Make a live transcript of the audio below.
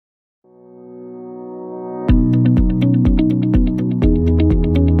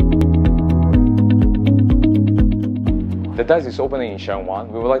The desk is opening in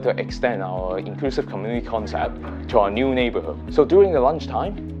Strand. We would like to extend our inclusive community concept to our new neighborhood. So during the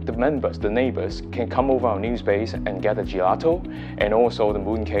lunchtime, the members, the neighbors, can come over our new space and get a gelato, and also the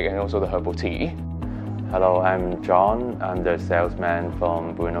mooncake, and also the herbal tea. Hello, I'm John. I'm the salesman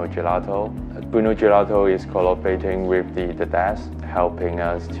from Bruno Gelato. Bruno Gelato is collaborating with the desk, helping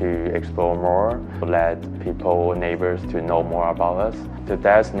us to explore more, let people, neighbors to know more about us. The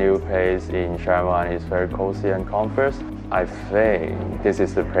desk new place in Strand is very cozy and comfort. I think this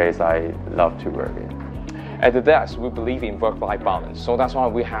is the place I love to work in. At the desk, we believe in work-life balance, so that's why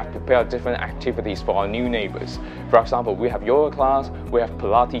we have prepared different activities for our new neighbors. For example, we have yoga class, we have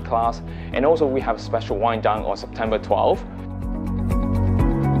Pilates class, and also we have a special wind down on September 12th.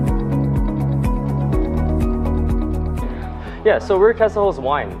 Yeah, so we're Kessel's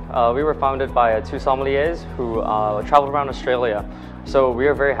Wine. We were founded by two sommeliers who traveled around Australia. So we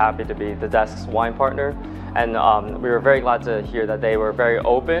are very happy to be the desk's wine partner. And we were very glad to hear that they were very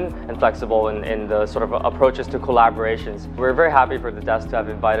open and flexible in the sort of approaches to collaborations. We're very happy for the desk to have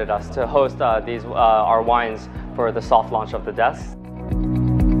invited us to host our wines for the soft launch of the desk.